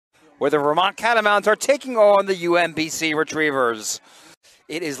where the Vermont Catamounts are taking on the UMBC Retrievers.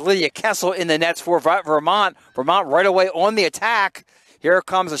 It is Lydia Kessel in the nets for Vermont. Vermont right away on the attack. Here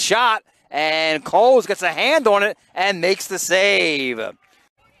comes a shot, and Coles gets a hand on it and makes the save.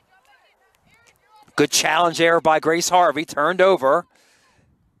 Good challenge error by Grace Harvey, turned over.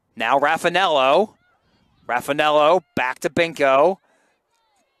 Now Raffanello. Raffanello back to Binko.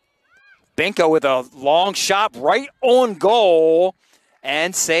 Binko with a long shot right on goal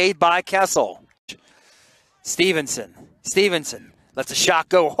and saved by Kessel. Stevenson lets the shot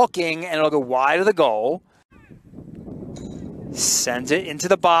go hooking and it'll go wide of the goal. Sends it into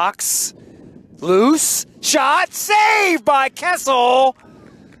the box. Loose shot, saved by Kessel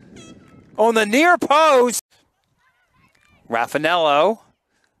on the near post. Raffanello,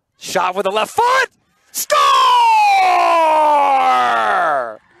 shot with the left foot. Score!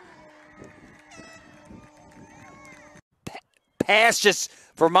 Pass just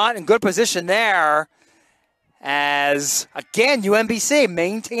Vermont in good position there. As, again, UMBC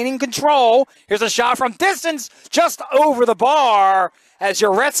maintaining control. Here's a shot from distance just over the bar as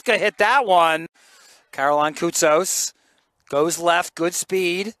Jurecka hit that one. Caroline Koutsos goes left, good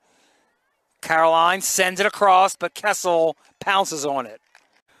speed. Caroline sends it across, but Kessel pounces on it.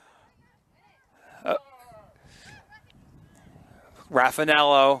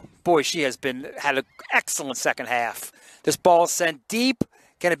 Raffanello, boy, she has had an excellent second half. This ball is sent deep.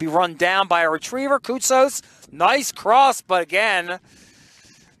 Can it be run down by a retriever? Koutsos, nice cross, but again,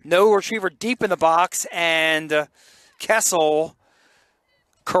 no retriever deep in the box, and Kessel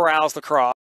corrals the cross.